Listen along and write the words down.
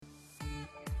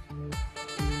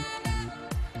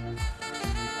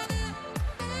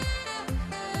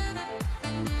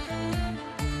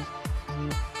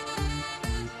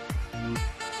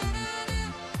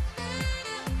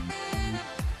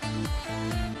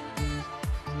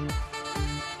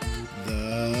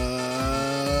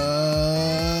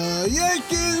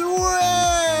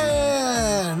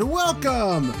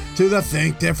Welcome to the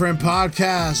Think Different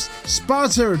podcast,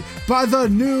 sponsored by the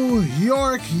New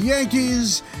York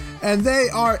Yankees. And they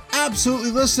are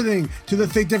absolutely listening to the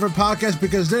Think Different podcast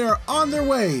because they are on their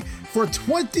way for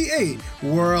 28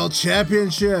 World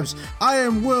Championships. I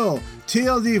am Will,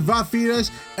 TLD Vafides,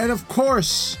 and of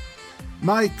course,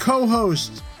 my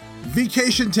co-host,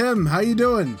 Vacation Tim. How you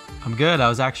doing? I'm good. I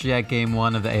was actually at game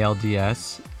one of the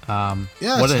ALDS.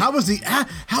 Yes. How was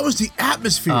the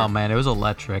atmosphere? Oh man, it was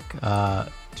electric.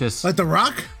 Just like The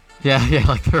Rock. Yeah,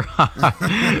 like The Rock.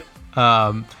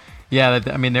 I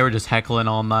mean, they were just heckling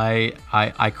all night.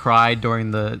 I cried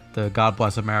during the God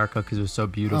Bless America because it was so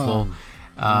beautiful.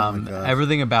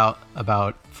 Everything about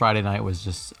Friday night was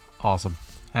just awesome,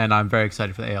 and I'm very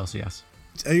excited for the ALCS.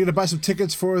 Are you going to buy some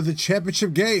tickets for the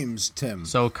championship games, Tim?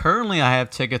 So currently I have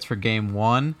tickets for game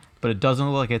one, but it doesn't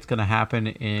look like it's going to happen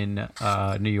in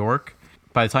New York.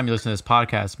 By the time you listen to this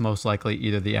podcast, most likely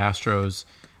either the Astros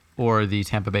or the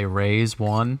Tampa Bay Rays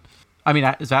won. I mean,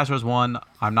 if Astros won,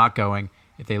 I'm not going.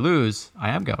 If they lose, I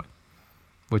am going,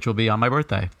 which will be on my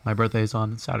birthday. My birthday is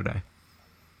on Saturday.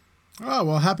 Oh,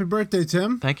 well, happy birthday,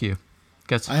 Tim. Thank you.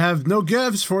 I have no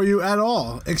gifts for you at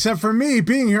all, except for me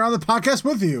being here on the podcast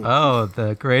with you. Oh,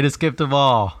 the greatest gift of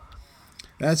all.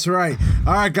 That's right.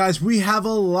 All right, guys, we have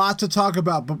a lot to talk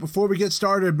about, but before we get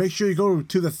started, make sure you go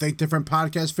to the Think Different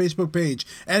Podcast Facebook page.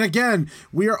 And again,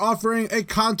 we are offering a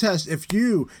contest. If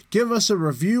you give us a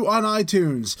review on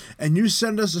iTunes and you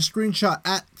send us a screenshot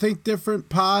at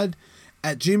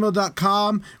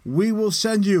thinkdifferentpod@gmail.com, we will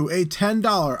send you a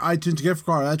 $10 iTunes gift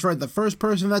card. That's right. The first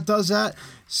person that does that,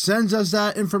 sends us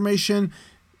that information,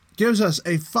 gives us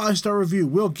a 5-star review,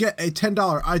 we'll get a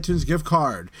 $10 iTunes gift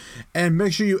card. And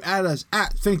make sure you add us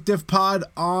at ThinkDiffPod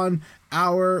on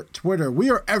our Twitter.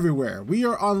 We are everywhere. We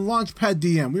are on Launchpad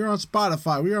DM. We are on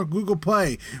Spotify. We are on Google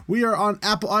Play. We are on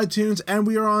Apple iTunes. And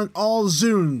we are on all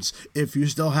Zunes, if you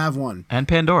still have one. And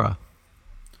Pandora.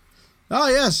 Oh,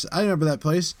 yes. I remember that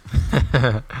place.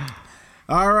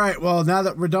 All right. Well, now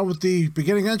that we're done with the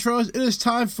beginning intros, it is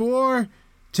time for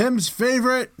Tim's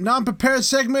favorite non-prepared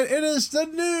segment. It is the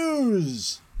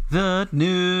news. The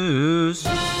news.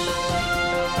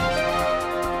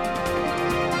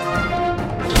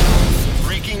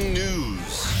 Breaking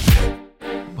news.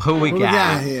 What we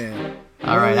got here?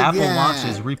 All right, Apple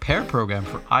launches repair program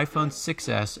for iPhone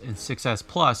 6s and 6s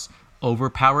Plus over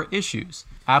power issues.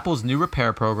 Apple's new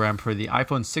repair program for the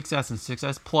iPhone 6s and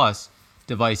 6s Plus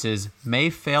devices may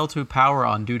fail to power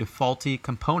on due to faulty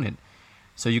component.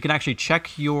 So you can actually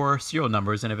check your serial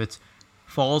numbers, and if it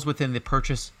falls within the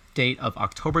purchase date of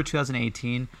October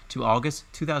 2018 to August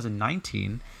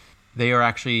 2019, they are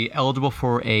actually eligible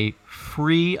for a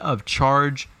free of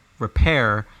charge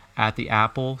repair at the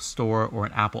Apple Store or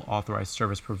an Apple authorized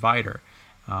service provider.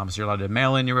 So you're allowed to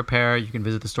mail in your repair. You can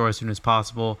visit the store as soon as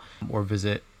possible, or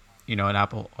visit, an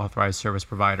Apple authorized service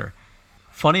provider.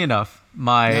 Funny enough,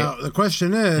 now, the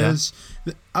question is,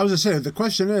 I was going to say, the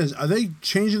question is, are they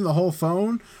changing the whole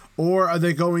phone, or are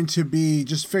they going to be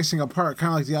just fixing a part,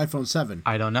 kind of like the iPhone 7?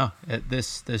 I don't know.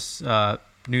 This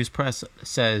news press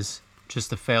says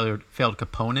just a failed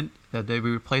component that they'll be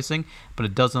replacing, but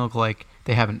it doesn't look like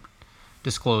they haven't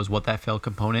disclosed what that failed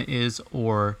component is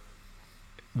or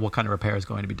what kind of repair is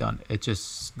going to be done. It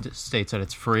just states that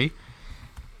it's free.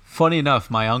 Funny enough,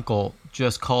 my uncle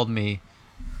just called me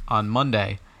on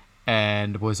Monday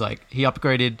and was like, he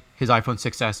upgraded his iPhone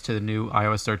 6s to the new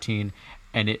iOS 13,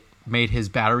 and it made his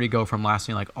battery go from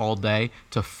lasting like all day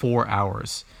to 4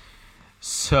 hours.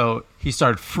 So he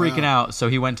started freaking out. So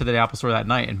he went to the Apple Store that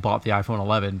night and bought the iPhone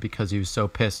 11 because he was so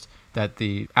pissed that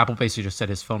the Apple basically just said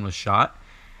his phone was shot.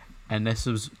 And this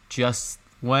was just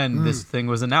when this thing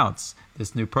was announced.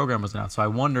 This new program was announced. So I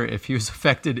wonder if he was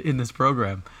affected in this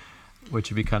program, which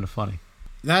would be kind of funny.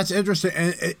 That's interesting.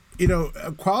 And,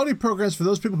 quality programs, for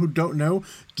those people who don't know,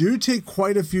 do take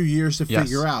quite a few years to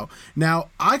figure out. Now,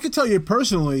 I could tell you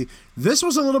personally, this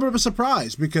was a little bit of a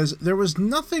surprise because there was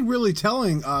nothing really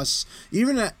telling us,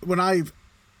 even when I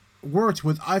worked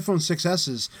with iPhone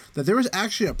 6Ss, that there was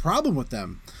actually a problem with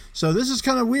them. So this is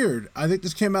kind of weird. I think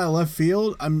this came out of left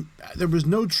field. There was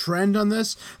no trend on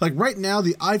this. Like right now,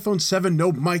 the iPhone 7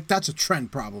 no mic, that's a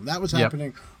trend problem. That was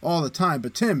happening all the time.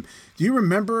 But Tim, do you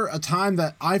remember a time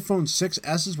that iPhone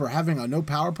 6Ss were having a no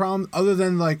power problem? Other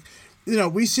than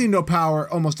we see no power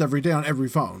almost every day on every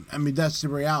phone. I mean, that's the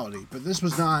reality. But this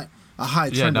was not a high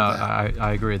trend.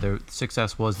 I agree. The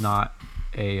 6S was not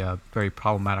a very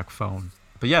problematic phone.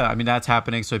 But yeah, I mean, that's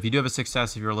happening. So if you do have a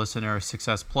 6S, if you're a listener, a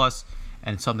 6S Plus,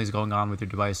 and something's going on with your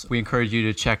device, we encourage you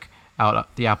to check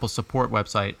out the Apple support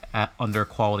website under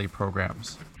quality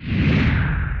programs.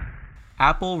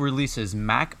 Apple releases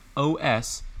Mac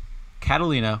OS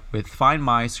Catalina with Find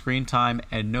My, Screen Time,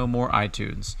 and no more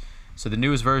iTunes. So the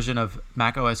newest version of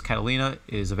macOS Catalina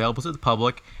is available to the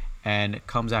public, and it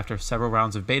comes after several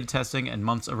rounds of beta testing and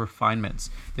months of refinements.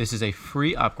 This is a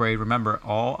free upgrade. Remember,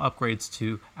 all upgrades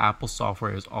to Apple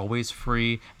software is always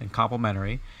free and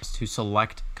complimentary to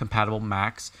select compatible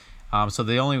Macs. So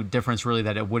the only difference really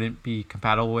that it wouldn't be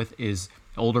compatible with is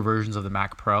older versions of the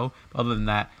Mac Pro. Other than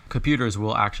that, computers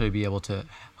will actually be able to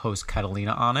host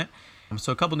Catalina on it.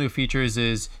 So a couple new features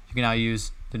is you can now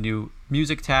use the new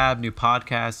music tab, new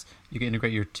podcasts. You can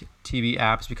integrate your TV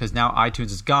apps because now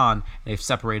iTunes is gone and they've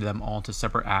separated them all into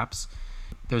separate apps.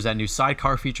 There's that new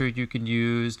sidecar feature you can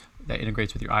use that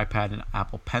integrates with your iPad and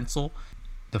Apple Pencil.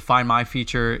 The Find My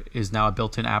feature is now a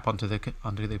built-in app onto the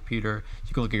computer.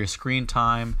 You can look at your screen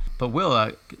time. But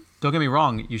Will, don't get me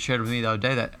wrong, you shared with me the other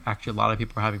day that actually a lot of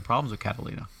people are having problems with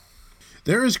Catalina.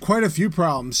 There is quite a few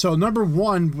problems. So number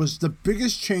one was the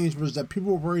biggest change was that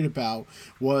people were worried about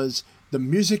was the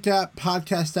music app,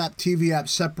 podcast app, TV app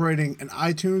separating, and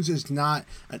iTunes is not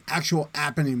an actual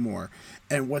app anymore.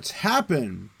 And what's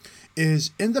happened is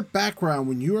in the background,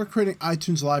 when you are creating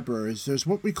iTunes libraries, there's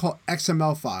what we call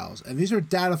XML files. And these are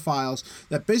data files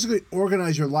that basically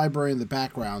organize your library in the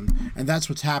background. And that's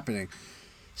what's happening.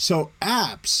 So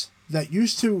apps that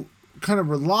used to kind of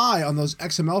rely on those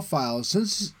XML files,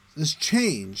 since this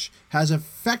change has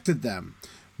affected them.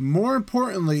 More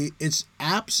importantly, it's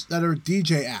apps that are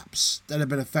DJ apps that have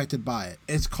been affected by it.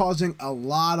 It's causing a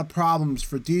lot of problems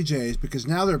for DJs because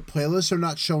now their playlists are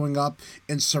not showing up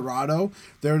in Serato.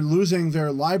 They're losing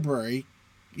their library,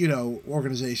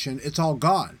 organization. It's all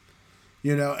gone,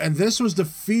 and this was the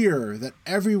fear that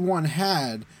everyone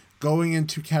had going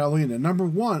into Catalina. Number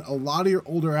one, a lot of your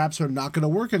older apps are not going to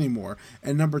work anymore.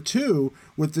 And number two,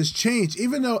 with this change,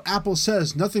 even though Apple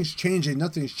says nothing's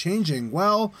changing,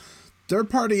 well,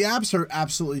 third-party apps are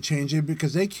absolutely changing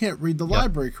because they can't read the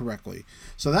library correctly.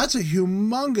 So that's a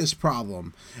humongous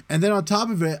problem. And then on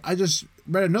top of it, I just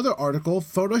read another article,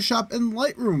 Photoshop and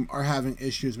Lightroom are having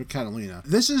issues with Catalina.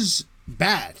 This is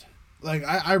bad.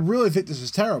 I really think this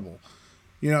is terrible.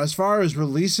 As far as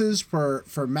releases for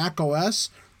Mac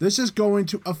OS, this is going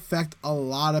to affect a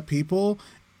lot of people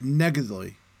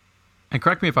negatively. And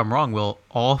correct me if I'm wrong, Will,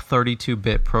 all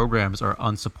 32-bit programs are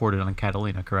unsupported on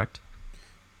Catalina, correct?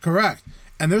 Correct.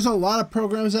 And there's a lot of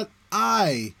programs that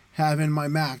I have in my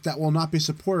Mac that will not be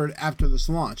supported after this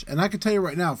launch. And I can tell you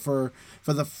right now, for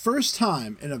the first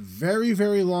time in a very,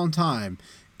 very long time,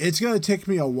 it's going to take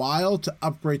me a while to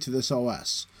upgrade to this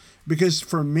OS. Because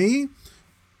for me,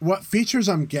 what features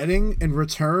I'm getting in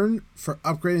return for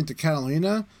upgrading to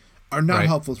Catalina are not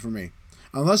helpful for me.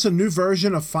 Unless a new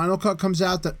version of Final Cut comes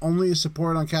out that only is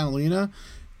supported on Catalina,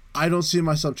 I don't see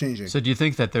myself changing. So do you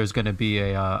think that there's going to be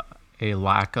a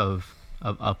lack of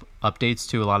updates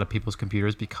to a lot of people's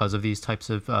computers because of these types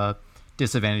of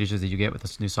disadvantages that you get with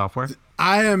this new software?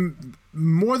 I am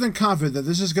more than confident that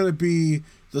this is going to be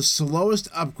the slowest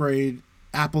upgrade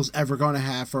Apple's ever going to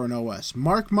have for an OS.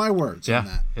 Mark my words on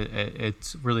that.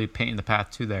 It's really painting the path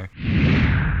to there.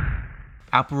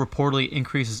 Apple reportedly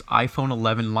increases iPhone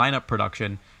 11 lineup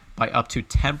production by up to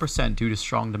 10% due to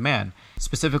strong demand.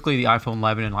 Specifically, the iPhone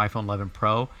 11 and iPhone 11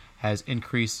 Pro has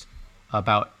increased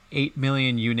about 8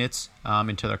 million units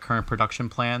into their current production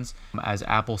plans as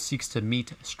Apple seeks to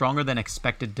meet stronger than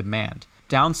expected demand.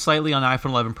 Down slightly on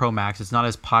iPhone 11 Pro Max, it's not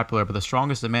as popular, but the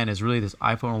strongest demand is really this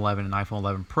iPhone 11 and iPhone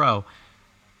 11 Pro.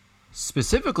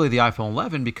 Specifically the iPhone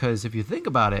 11, because if you think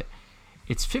about it,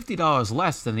 it's $50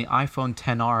 less than the iPhone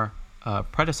XR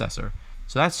predecessor.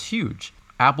 So that's huge.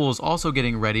 Apple is also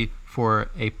getting ready for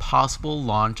a possible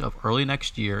launch of early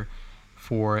next year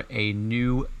for a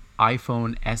new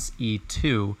iPhone SE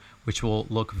 2, which will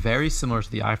look very similar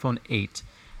to the iPhone 8,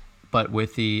 but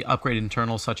with the upgraded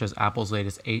internals such as Apple's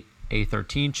latest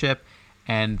A13 chip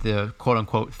and the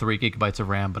quote-unquote 3 gigabytes of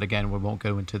RAM. But again, we won't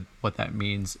go into what that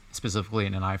means specifically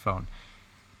in an iPhone.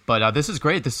 But this is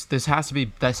great. This has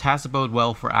to bode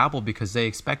well for Apple because they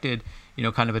expected,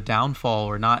 kind of a downfall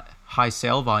or not high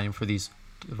sale volume for these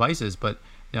devices, but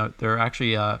they're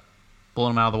actually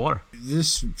blowing them out of the water.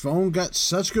 This phone got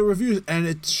such good reviews, and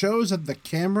it shows that the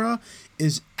camera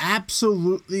is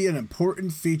absolutely an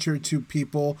important feature to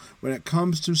people when it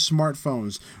comes to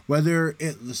smartphones. Whether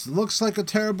it looks like a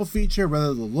terrible feature,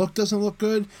 whether the look doesn't look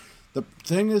good, the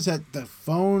thing is that the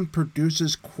phone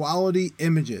produces quality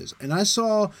images. And I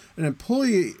saw an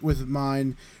employee with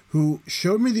mine who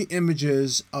showed me the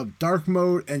images of dark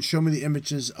mode and showed me the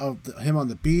images of him on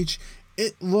the beach.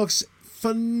 It looks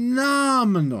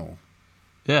phenomenal.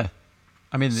 Yeah.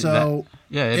 I mean, so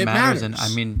it matters. And I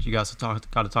mean, you guys got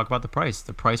to talk about the price.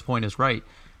 The price point is right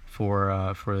for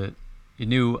a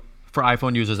new for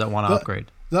iPhone users that want to upgrade.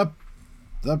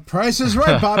 The price is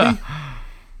right, Bobby.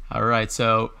 All right,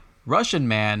 so Russian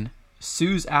man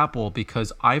sues Apple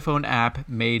because iPhone app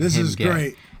made him gay. This is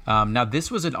great. Now, this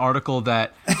was an article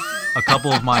that a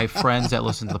couple of my friends that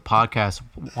listen to the podcast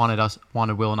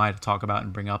wanted Will and I to talk about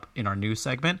and bring up in our news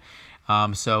segment.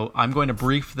 So I'm going to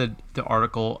brief the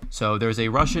article. So there's a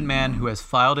Russian man who has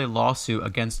filed a lawsuit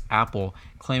against Apple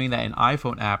claiming that an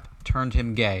iPhone app turned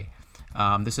him gay.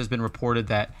 This has been reported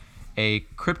that a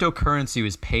cryptocurrency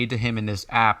was paid to him in this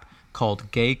app called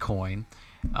Gaycoin,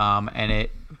 and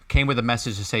it came with a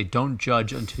message to say, "Don't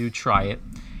judge until you try it."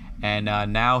 And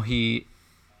now he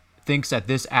thinks that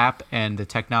this app and the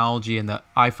technology and the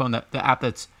iPhone, the app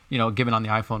that's given on the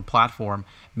iPhone platform,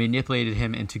 manipulated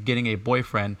him into getting a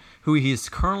boyfriend who he is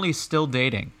currently still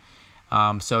dating.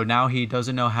 So now he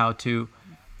doesn't know how to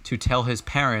tell his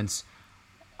parents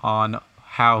on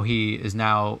how he is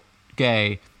now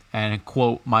gay, and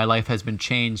quote, "My life has been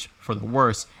changed for the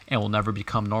worse and will never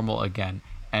become normal again,"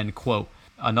 end quote.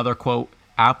 Another quote,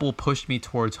 "Apple pushed me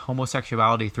towards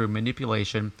homosexuality through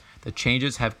manipulation. The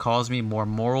changes have caused me more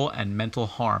moral and mental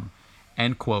harm,"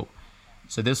 end quote.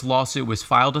 So this lawsuit was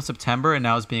filed in September and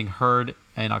now is being heard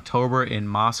in October in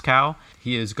Moscow.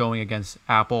 He is going against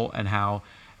Apple and how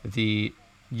the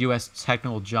U.S.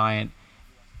 technical giant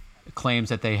claims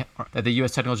that the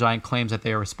U.S. technical giant claims that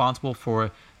they are responsible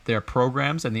for their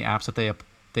programs and the apps that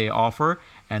they offer,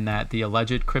 and that the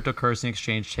alleged cryptocurrency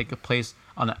exchange takes place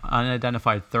on an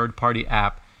unidentified third-party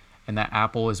app, and that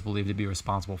Apple is believed to be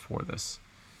responsible for this.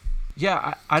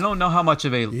 Yeah, I don't know how much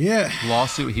of a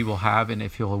lawsuit he will have and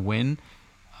if he'll win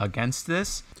against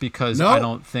this, because I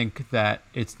don't think that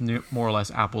it's more or less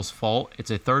Apple's fault.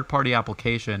 It's a third-party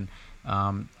application.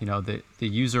 The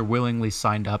user willingly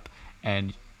signed up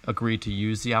and agreed to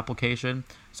use the application.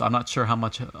 So I'm not sure how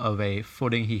much of a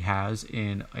footing he has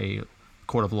in a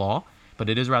court of law, but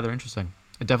it is rather interesting.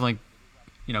 It definitely,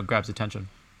 grabs attention.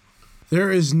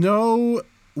 There is no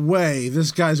way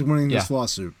this guy's winning this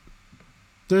lawsuit.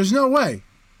 There's no way.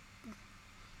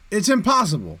 It's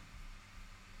impossible.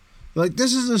 Like,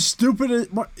 this is a stupid...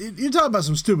 You talk about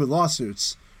some stupid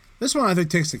lawsuits. This one, I think,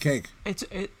 takes the cake. This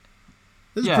is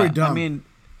pretty dumb. I mean,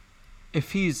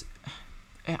 if he's...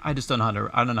 I just don't know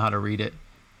how to read it.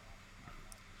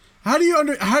 How do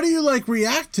you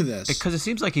react to this? Because it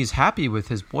seems like he's happy with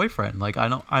his boyfriend. Like, I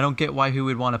don't get why he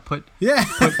would want to put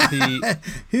the...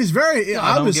 He's very...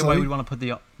 I don't get why he would want to put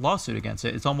the lawsuit against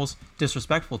it. It's almost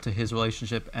disrespectful to his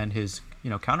relationship and his,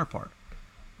 counterpart.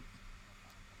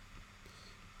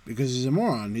 Because he's a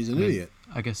moron. He's an idiot.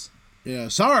 I guess. Yeah,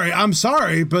 I'm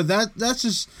sorry, but that's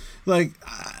just, like,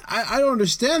 I don't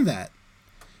understand that.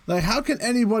 Like, how can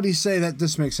anybody say that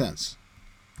this makes sense?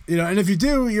 And if you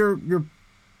do,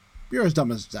 you're as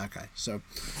dumb as that guy. So,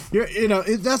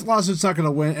 that lawsuit's not going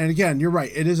to win. And again, you're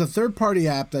right. It is a third-party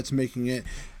app that's making it.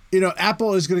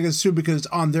 Apple is going to get sued because it's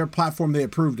on their platform. They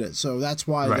approved it. So that's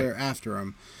why they're after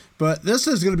him. But this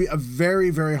is going to be a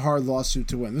very, very hard lawsuit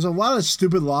to win. There's a lot of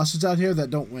stupid lawsuits out here that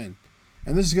don't win.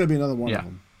 And this is going to be another one of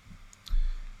them.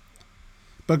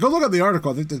 But go look at the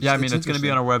article. I think that's, it's going to be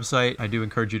on our website. I do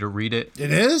encourage you to read it.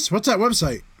 It is? What's that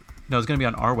website? No, it's going to be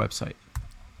on our website.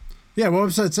 Yeah, what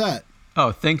website's that?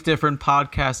 Oh,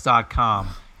 thinkdifferentpodcast.com.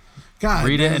 God,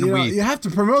 read it and weep. You have to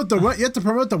promote the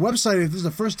website if this is the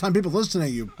first time people listen to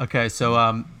you. Okay,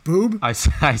 so boob. I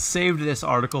saved this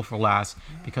article for last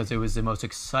because it was the most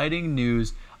exciting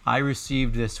news I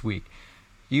received this week.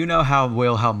 You know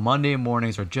how Monday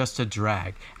mornings are just a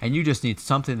drag, and you just need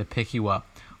something to pick you up.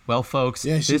 Well, folks,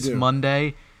 this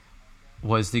Monday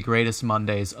was the greatest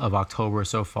Mondays of October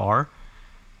so far,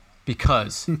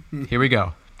 because here we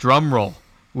go. Drum roll.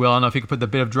 Well, I don't know if you can put the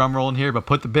bit of drum roll in here, but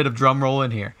put the bit of drum roll in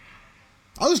here.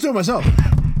 I'll just do it myself.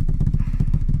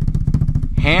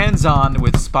 Hands-on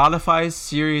with Spotify's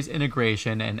Sirius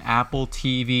integration and Apple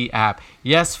TV app.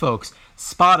 Yes, folks,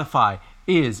 Spotify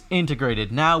is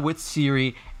integrated now with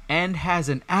Siri and has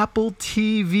an Apple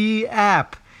TV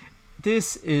app.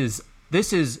 This is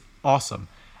awesome.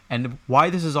 And why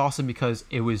this is awesome, because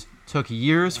took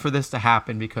years for this to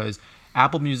happen, because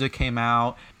Apple Music came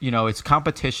out, it's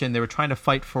competition. They were trying to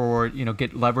fight for,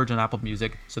 get leverage on Apple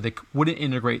Music, so they wouldn't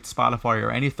integrate Spotify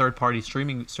or any third-party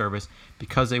streaming service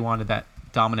because they wanted that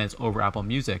dominance over Apple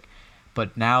Music.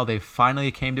 But now they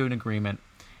finally came to an agreement,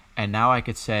 and now I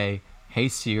could say, "Hey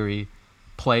Siri,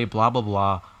 play blah blah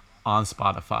blah on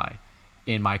Spotify,"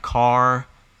 in my car,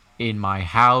 in my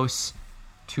house,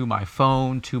 to my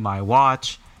phone, to my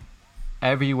watch,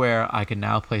 everywhere I can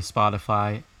now play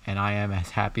Spotify. And I am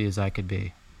as happy as I could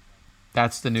be.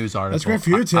 That's the news article. That's great for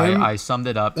you, Tim. I summed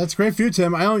it up. That's great for you,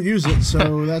 Tim. I don't use it,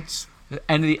 so that's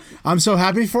I'm so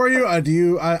happy for you.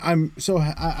 I'm so.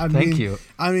 Thank you.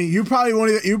 I mean, you probably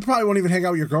won't even hang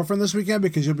out with your girlfriend this weekend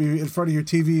because you'll be in front of your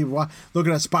TV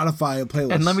looking at Spotify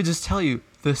playlists. And let me just tell you,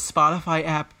 the Spotify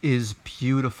app is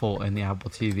beautiful in the Apple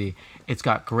TV. It's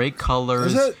got great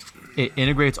colors. Is it? It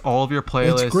integrates all of your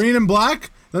playlists. It's green and black.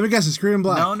 Let me guess, it's green and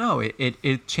black. No,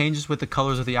 it changes with the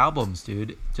colors of the albums,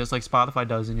 dude. Just like Spotify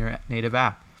does in your native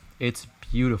app. It's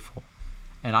beautiful,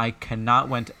 and I cannot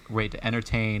wait to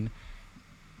entertain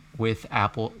with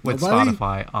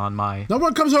Spotify on my. No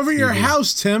one comes over to your TV.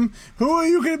 house, Tim. Who are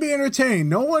you going to be entertaining?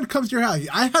 No one comes to your house.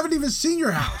 I haven't even seen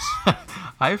your house.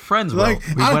 I have friends, bro.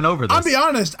 We went over this. I'll be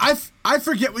honest. I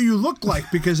forget what you look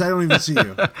like because I don't even see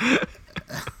you.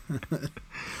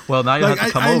 Well, now you have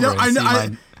to come over and see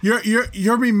mine. Your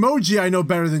emoji I know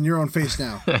better than your own face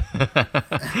now.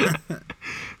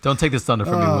 Don't take this thunder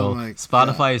from me, Will.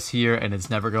 Spotify God. is here and it's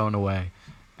never going away,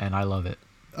 and I love it.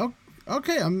 Oh,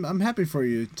 okay, I'm happy for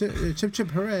you. Chip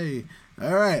chip hooray!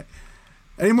 All right.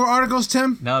 Any more articles,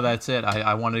 Tim? No, that's it.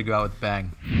 I wanted to go out with a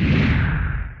bang.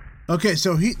 Okay,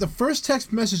 so the first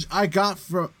text message I got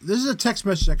this is a text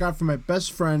message I got from my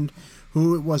best friend,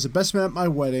 who was the best man at my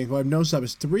wedding, who I've known since I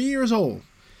was 3 years old.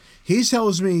 He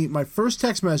tells me my first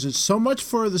text message, so much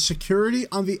for the security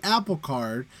on the Apple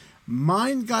Card,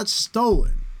 mine got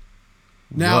stolen.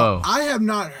 Now, Whoa. I have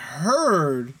not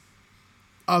heard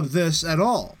of this at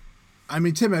all. I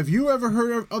mean, Tim, have you ever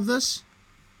heard of this?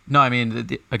 No, I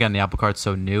mean, again, the Apple Card's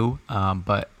so new,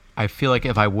 but I feel like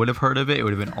if I would have heard of it, it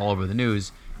would have been all over the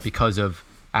news because of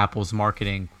Apple's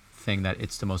marketing thing that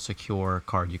it's the most secure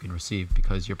card you can receive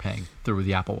because you're paying through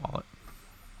the Apple Wallet.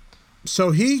 So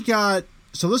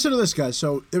listen to this, guys.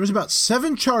 So there was about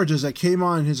 7 charges that came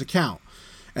on his account.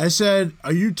 And I said,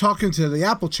 are you talking to the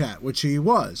Apple chat? Which he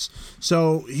was.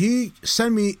 So he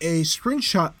sent me a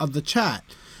screenshot of the chat.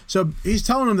 So he's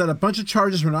telling him that a bunch of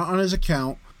charges were not on his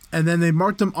account, and then they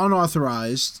marked them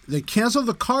unauthorized. They canceled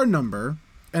the card number,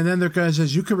 and then their guy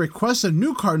says you can request a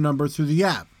new card number through the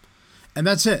app. And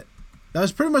that's it. That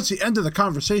was pretty much the end of the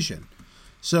conversation.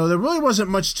 So there really wasn't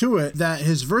much to it, that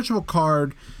his virtual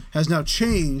card has now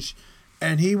changed,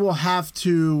 and he will have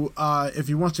to, if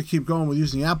he wants to keep going with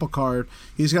using the Apple Card,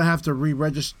 he's going to have to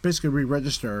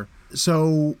re-register.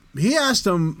 So he asked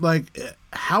him,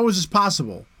 how is this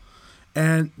possible?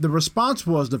 And the response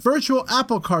was, the virtual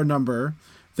Apple Card number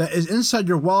that is inside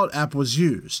your wallet app was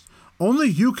used. Only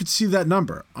you could see that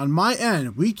number. On my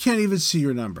end, we can't even see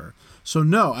your number. So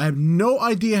no, I have no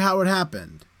idea how it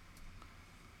happened.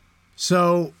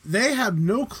 So they have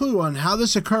no clue on how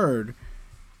this occurred.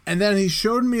 And then he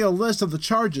showed me a list of the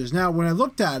charges. Now, when I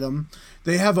looked at them,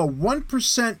 they have a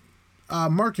 1%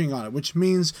 marking on it, which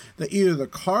means that either the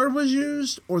card was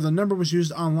used or the number was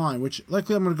used online, which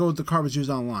likely I'm going to go with the card was used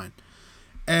online.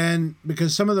 And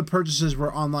because some of the purchases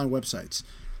were online websites.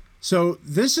 So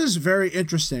this is very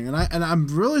interesting. And I'm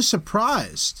really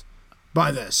surprised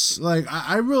by this.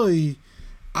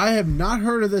 I have not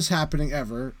heard of this happening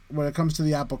ever when it comes to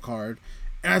the Apple Card.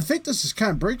 And I think this is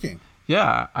kind of breaking.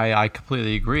 Yeah, I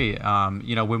completely agree.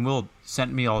 When Will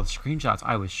sent me all the screenshots,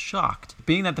 I was shocked.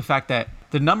 Being that the fact that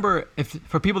the number,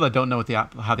 for people that don't know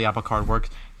how the Apple Card works,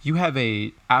 you have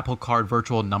a Apple Card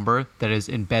virtual number that is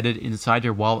embedded inside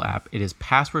your wallet app. It is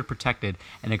password protected,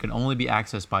 and it can only be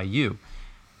accessed by you.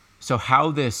 So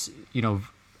how this,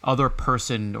 other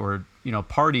person or,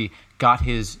 party got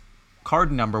his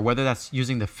card number, whether that's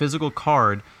using the physical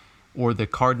card or the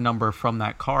card number from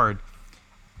that card,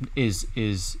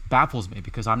 is baffles me,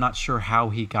 because I'm not sure how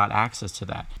he got access to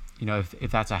that.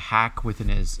 If that's a hack within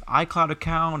his iCloud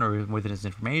account or within his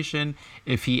information,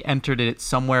 if he entered it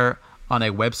somewhere on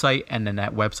a website and then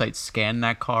that website scanned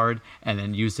that card and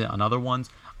then used it on other ones,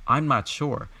 I'm not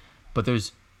sure. But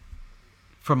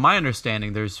from my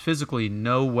understanding, there's physically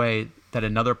no way that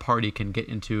another party can get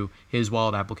into his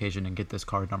wallet application and get this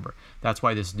card number. That's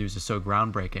why this news is so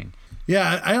groundbreaking.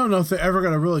 Yeah, I don't know if they're ever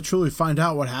going to really truly find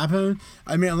out what happened.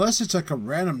 I mean, unless it's like a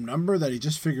random number that he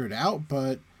just figured out,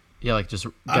 but... Yeah, just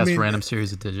guess random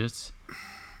series of digits.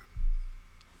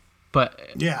 But...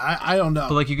 Yeah, I don't know.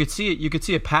 But you could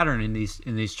see a pattern in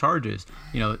these charges.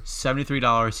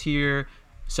 $73 here,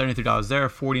 $73 there,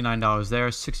 $49 there,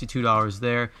 $62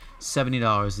 there,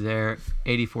 $70 there,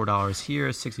 $84 here,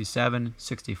 $67,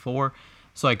 $64.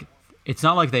 So it's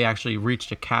not like they actually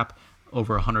reached a cap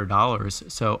over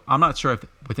 $100. So I'm not sure if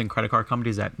within credit card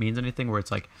companies that means anything, where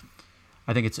it's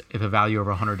I think it's if a value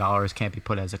over $100 can't be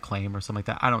put as a claim or something like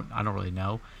that. I don't really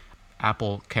know.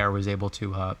 Apple Care was able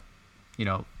to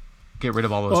get rid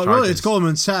of all those well, charges. Really, it's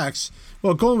Goldman Sachs.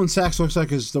 Well, Goldman Sachs looks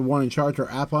like is the one in charge, or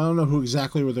Apple. I don't know who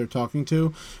exactly what they're talking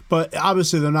to, but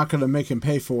obviously they're not going to make him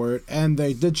pay for it. And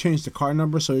they did change the card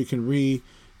number so you can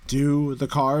redo the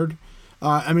card.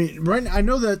 I mean, I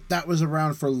know that was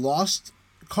around for lost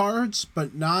cards,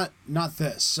 but not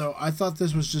this. So I thought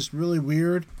this was just really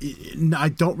weird. I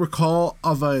don't recall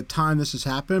of a time this has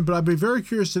happened, but I'd be very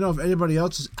curious to know if anybody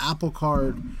else's Apple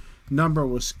Card number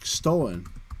was stolen.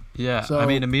 Yeah, so, I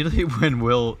mean, immediately when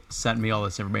Will sent me all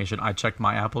this information, I checked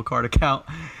my Apple Card account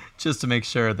just to make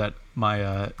sure that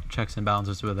my checks and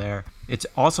balances were there. It's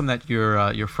awesome that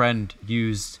your friend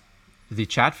used the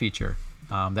chat feature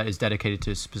that is dedicated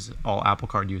to all Apple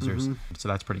Card users. Mm-hmm. So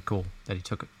that's pretty cool that he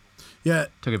took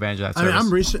advantage of that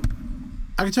service. I mean,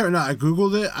 I can tell you now, I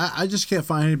Googled it. I just can't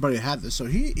find anybody who had this. So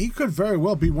he could very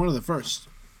well be one of the first.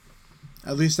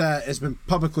 At least that has been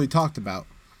publicly talked about.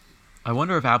 I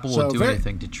wonder if Apple will do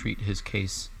anything to treat his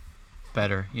case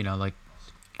better, like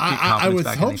I would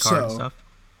back hope in the card so. And stuff.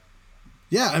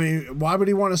 Yeah, I mean, why would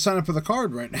he want to sign up for the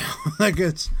card right now?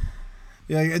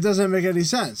 It doesn't make any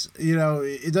sense.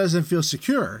 It doesn't feel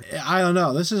secure. I don't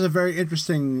know. This is a very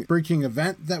interesting breaking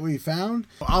event that we found.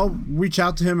 I'll reach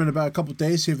out to him in about a couple of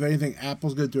days, see if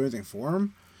Apple's going to do anything for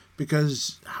him,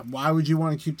 because why would you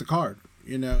want to keep the card?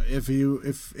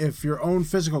 If your own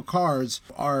physical cards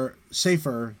are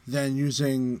safer than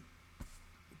using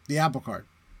the Apple Card.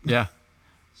 Yeah.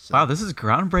 So. Wow, this is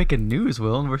groundbreaking news,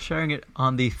 Will, and we're sharing it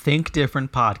on the Think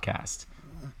Different podcast.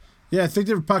 Yeah, Think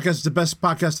Different podcast is the best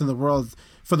podcast in the world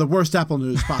for the worst Apple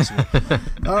news possible.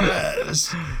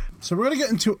 So we're going to get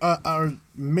into our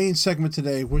main segment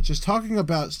today, which is talking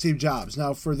about Steve Jobs.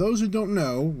 Now, for those who don't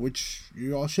know, which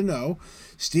you all should know,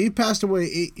 Steve passed away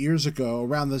 8 years ago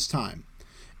around this time.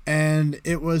 And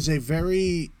it was a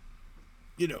very,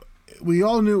 we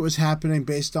all knew it was happening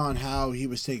based on how he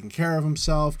was taking care of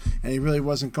himself, and he really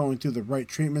wasn't going through the right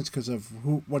treatments because of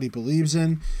what he believes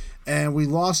in. And we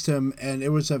lost him, and it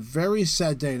was a very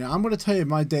sad day. Now, I'm going to tell you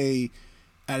my day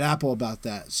at Apple about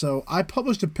that. So I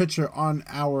published a picture on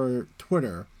our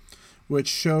Twitter, which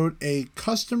showed a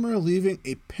customer leaving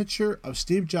a picture of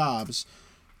Steve Jobs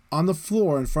on the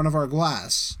floor in front of our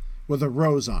glass with a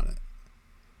rose on it.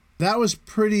 That was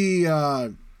pretty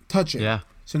touching. Yeah.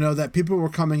 To know that people were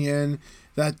coming in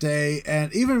that day,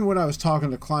 and even when I was talking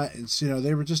to clients,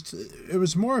 they were it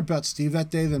was more about Steve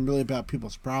that day than really about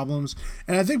people's problems.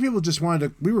 And I think people just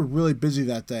we were really busy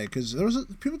that day because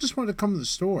people just wanted to come to the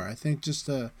store. I think just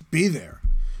to be there.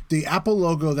 The Apple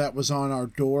logo that was on our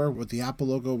door, with the Apple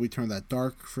logo, we turned that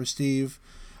dark for Steve.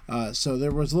 So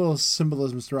there was little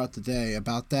symbolisms throughout the day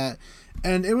about that.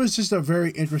 And it was just a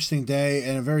very interesting day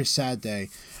and a very sad day.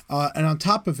 And on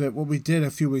top of it, what we did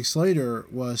a few weeks later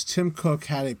was Tim Cook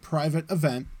had a private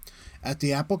event at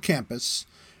the Apple campus.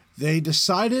 They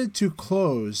decided to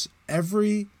close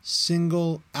every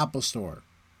single Apple store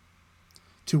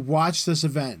to watch this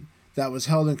event that was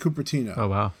held in Cupertino. Oh,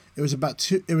 wow. It was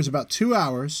about 2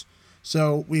 hours.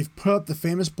 So we've put up the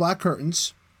famous black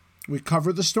curtains. We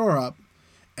covered the store up.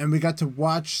 And we got to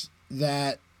watch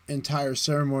that entire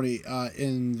ceremony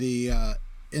in the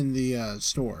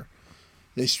store.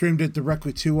 They streamed it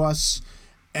directly to us,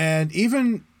 and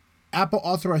even Apple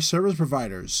authorized service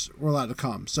providers were allowed to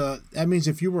come. So that means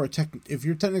if you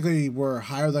technically were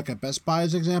hired like at Best Buy,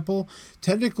 as an example,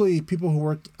 technically people who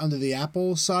worked under the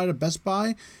Apple side of Best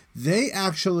Buy, they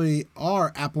actually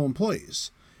are Apple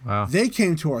employees. Wow. They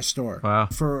came to our store. Wow.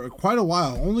 For quite a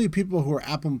while. Only people who are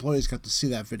Apple employees got to see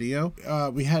that video.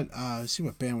 We had, let's see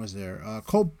what band was there.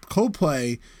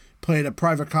 Coldplay played a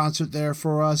private concert there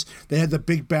for us. They had the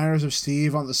big banners of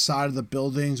Steve on the side of the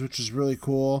buildings, which was really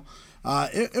cool.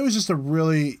 It was just a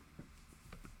really,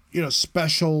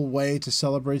 special way to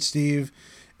celebrate Steve.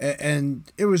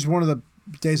 And it was one of the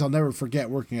days I'll never forget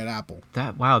working at Apple.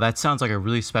 That sounds like a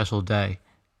really special day.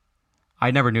 I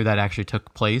never knew that actually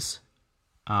took place.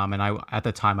 And at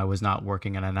the time I was not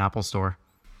working at an Apple store.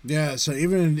 Yeah, so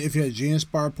even if you had Genius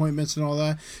Bar appointments and all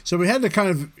that, so we had to kind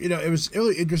of, it was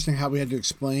really interesting how we had to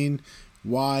explain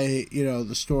why,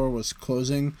 the store was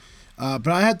closing. But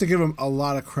I had to give him a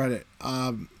lot of credit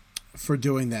for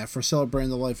doing that, for celebrating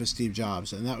the life of Steve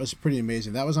Jobs, and that was pretty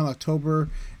amazing. That was on October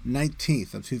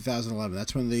 19th of 2011.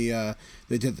 That's when they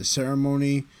did the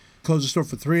ceremony. Closed the store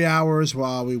for 3 hours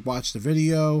while we watched the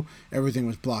video. Everything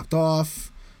was blocked off.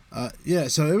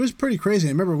 So it was pretty crazy.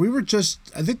 I remember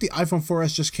I think the iPhone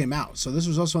 4S just came out. So this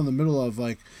was also in the middle of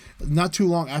not too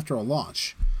long after a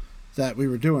launch that we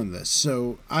were doing this.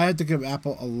 So I had to give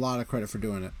Apple a lot of credit for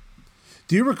doing it.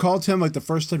 Do you recall, Tim, like the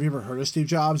first time you ever heard of Steve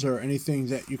Jobs, or anything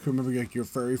that you can remember, like your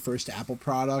very first Apple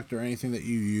product or anything that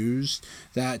you used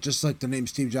that just like the name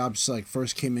Steve Jobs like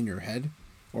first came in your head,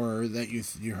 or that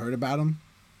you heard about him?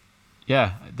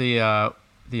 Yeah, the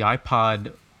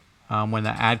iPod, when the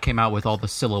ad came out with all the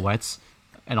silhouettes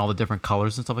and all the different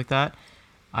colors and stuff like that,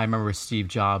 I remember Steve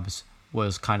Jobs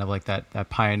was kind of like that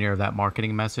pioneer of that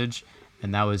marketing message.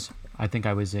 And that was, I think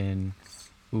I was in,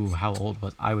 how old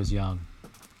was I? Was young.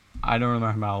 I don't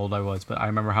remember how old I was, but I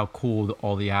remember how cool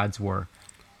all the ads were.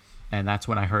 And that's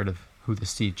when I heard of who the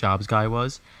Steve Jobs guy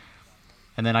was.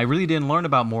 And then I really didn't learn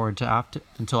about more until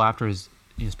after his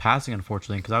passing,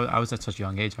 unfortunately, because I was at such a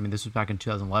young age. I mean, this was back in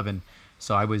 2011,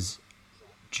 so I was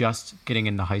just getting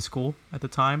into high school at the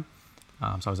time.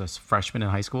 So I was a freshman in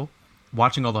high school.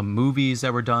 Watching all the movies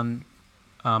that were done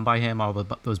by him, all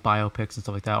those biopics and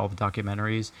stuff like that, all the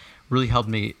documentaries, really helped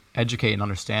me educate and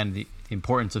understand the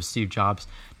importance of Steve Jobs,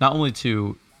 not only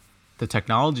to the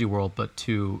technology world, but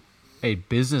to a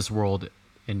business world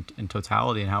in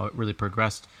totality, and how it really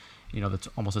progressed, that's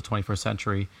almost the 21st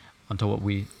century until what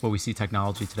we see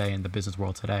technology today in the business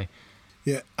world today.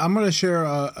 Yeah, I'm going to share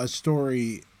a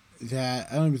story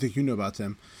that I don't even think you know about,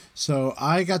 Tim. So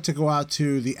I got to go out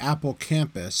to the Apple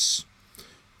campus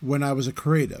when I was a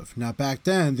creative. Now, back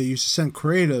then, they used to send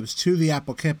creatives to the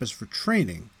Apple campus for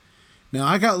training. Now,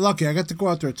 I got lucky. I got to go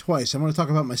out there twice. I'm going to talk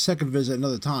about my second visit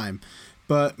another time.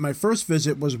 But my first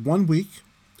visit was 1 week,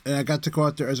 and I got to go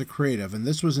out there as a creative. And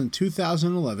this was in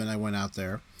 2011. I went out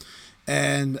there.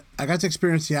 And I got to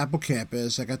experience the Apple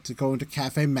campus. I got to go into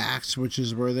Cafe Max, which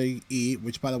is where they eat,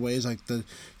 which, by the way, is like the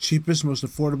cheapest, most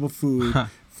affordable food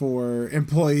for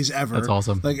employees ever. That's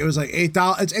awesome. Like, it was like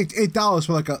 $8. It's $8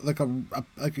 for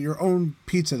like your own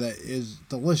pizza that is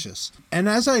delicious. And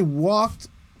as I walked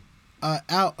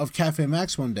out of Cafe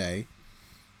Max one day,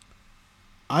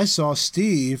 I saw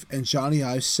Steve and Johnny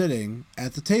Ive sitting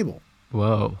at the table.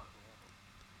 Whoa.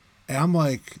 And I'm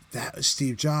like, that was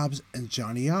Steve Jobs and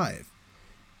Johnny Ive.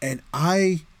 And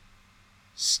I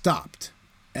stopped.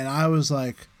 And I was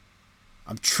like,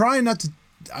 I'm trying not to,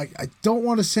 I don't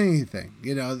want to say anything,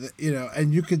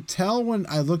 and you could tell when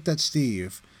I looked at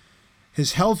Steve,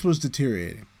 his health was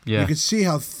deteriorating. Yeah. You could see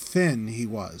how thin he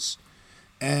was.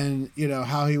 And,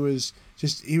 how he was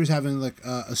having like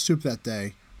a soup that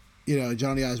day.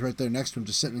 Johnny Ive's right there next to him,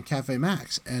 just sitting in Cafe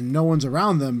Max, and no one's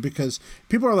around them because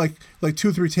people are like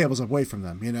 2-3 tables away from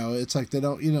them. It's like they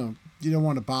don't, you don't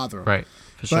want to bother them. Right.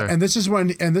 For sure. And this is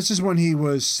when he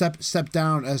was stepped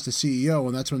down as the CEO,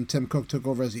 and that's when Tim Cook took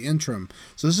over as the interim.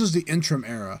 So this is the interim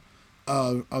era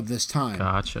of this time.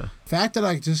 Gotcha. The fact that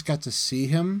I just got to see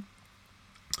him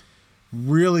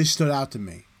really stood out to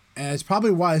me. And it's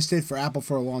probably why I stayed for Apple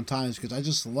for a long time, is because I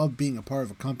just love being a part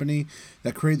of a company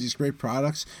that creates these great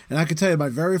products. And I can tell you, my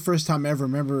very first time I ever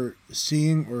remember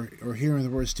seeing or hearing the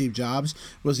word Steve Jobs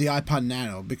was the iPod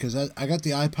Nano, because I got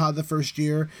the iPod the first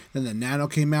year, then the Nano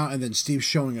came out, and then Steve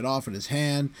showing it off in his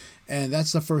hand. And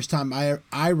that's the first time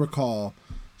I recall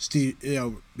Steve,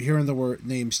 hearing the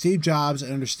name Steve Jobs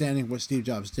and understanding what Steve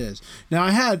Jobs did. Now,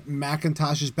 I had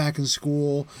Macintoshes back in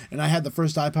school, and I had the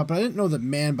first iPod, but I didn't know the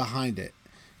man behind it.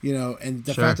 And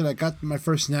the fact that I got my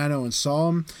first Nano and saw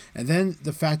him, and then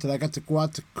the fact that I got to go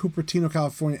out to Cupertino,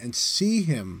 California, and see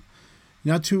him,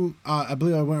 I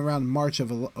believe I went around March of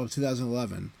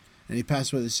 2011, and he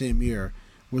passed away the same year,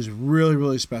 was really,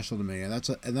 really special to me, and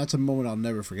that's a moment I'll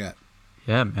never forget.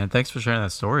 Yeah, man. Thanks for sharing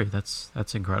that story. That's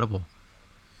incredible.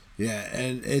 Yeah,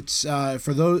 and it's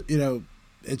for those,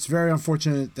 it's very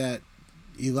unfortunate that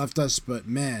he left us, but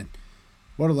man,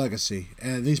 what a legacy.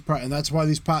 And and that's why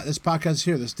this podcast is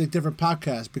here, this Think Different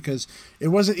podcast, because it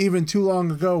wasn't even too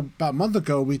long ago, about a month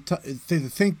ago, the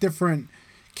Think Different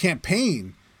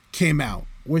campaign came out,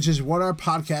 which is what our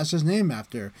podcast is named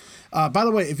after. By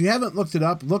the way, if you haven't looked it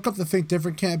up, look up the Think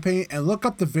Different campaign and look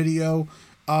up the video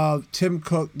of Tim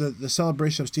Cook, the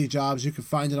celebration of Steve Jobs. You can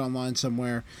find it online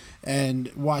somewhere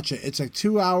and watch it. It's like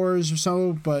 2 hours or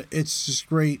so, but it's just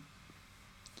great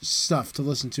stuff to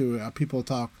listen to, people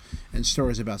talk and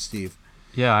stories about Steve.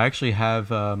 Yeah, I actually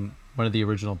have one of the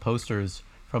original posters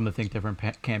from the Think Different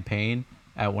campaign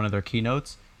at one of their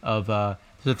keynotes of the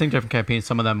Think Different campaign.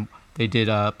 Some of them, they did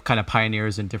kind of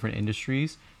pioneers in different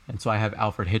industries. And so I have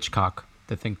Alfred Hitchcock,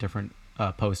 the Think Different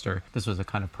poster. This was a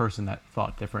kind of person that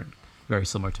thought different, very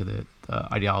similar to the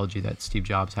ideology that Steve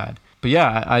Jobs had. But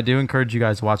yeah, I do encourage you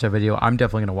guys to watch that video. I'm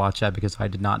definitely going to watch that because I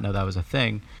did not know that was a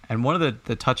thing. And one of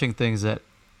the touching things that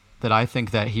I think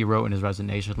that he wrote in his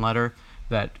resignation letter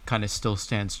that kind of still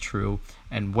stands true,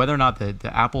 and whether or not the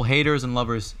Apple haters and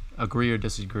lovers agree or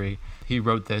disagree, he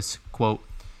wrote this, quote,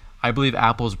 "I believe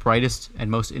Apple's brightest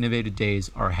and most innovative days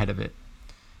are ahead of it."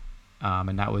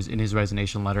 and that was in his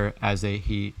resignation letter as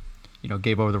he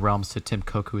gave over the realms to Tim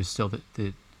Cook, who is still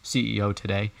the CEO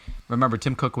today. Remember,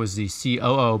 Tim Cook was the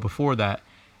COO before that,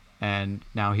 and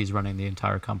now he's running the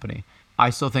entire company. I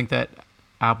still think that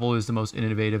Apple is the most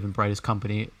innovative and brightest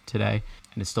company today,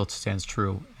 and it still stands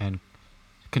true and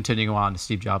continuing on to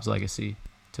Steve Jobs' legacy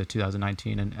to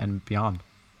 2019 and beyond.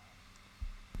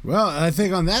 Well, I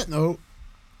think on that note,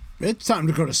 it's time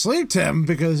to go to sleep, Tim,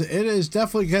 because it is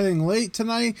definitely getting late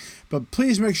tonight. But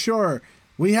please make sure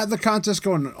we have the contest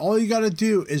going. All you got to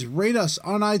do is rate us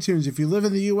on iTunes. If you live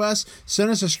in the U.S., send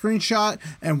us a screenshot,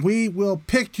 and we will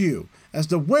pick you as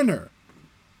the winner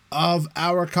of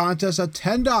our contest, a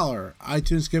 $10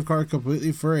 iTunes gift card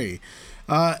completely free.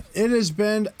 It has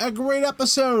been a great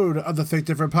episode of the Think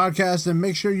Different podcast, and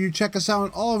make sure you check us out on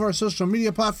all of our social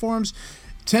media platforms.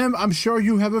 Tim, I'm sure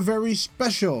you have a very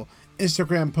special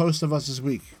Instagram post of us this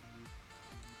week.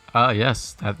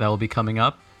 Yes, that will be coming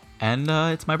up, and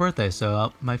it's my birthday, so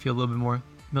I might feel a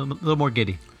little more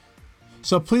giddy.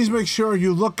 So please make sure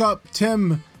you look up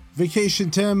Tim, Vacation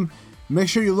Tim. Make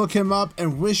sure you look him up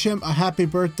and wish him a happy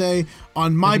birthday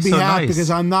on my behalf, because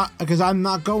I'm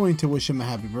not going to wish him a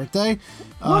happy birthday.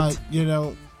 What?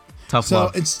 Tough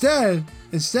love. So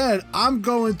instead, I'm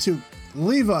going to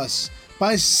leave us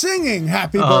by singing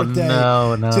happy birthday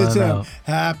to Tim. No.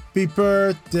 Happy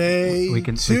birthday we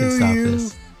can to stop you.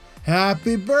 This.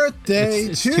 Happy birthday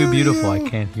it's to you. It's too beautiful. I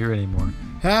can't hear it anymore.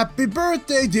 Happy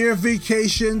birthday, dear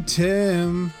Vacation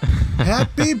Tim.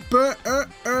 Happy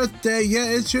birthday. Yeah,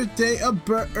 it's your day of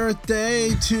birthday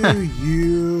to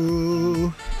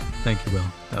you. Thank you, Will.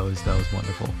 That was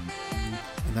wonderful.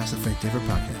 And that's the Think Different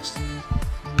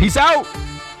podcast. Peace out.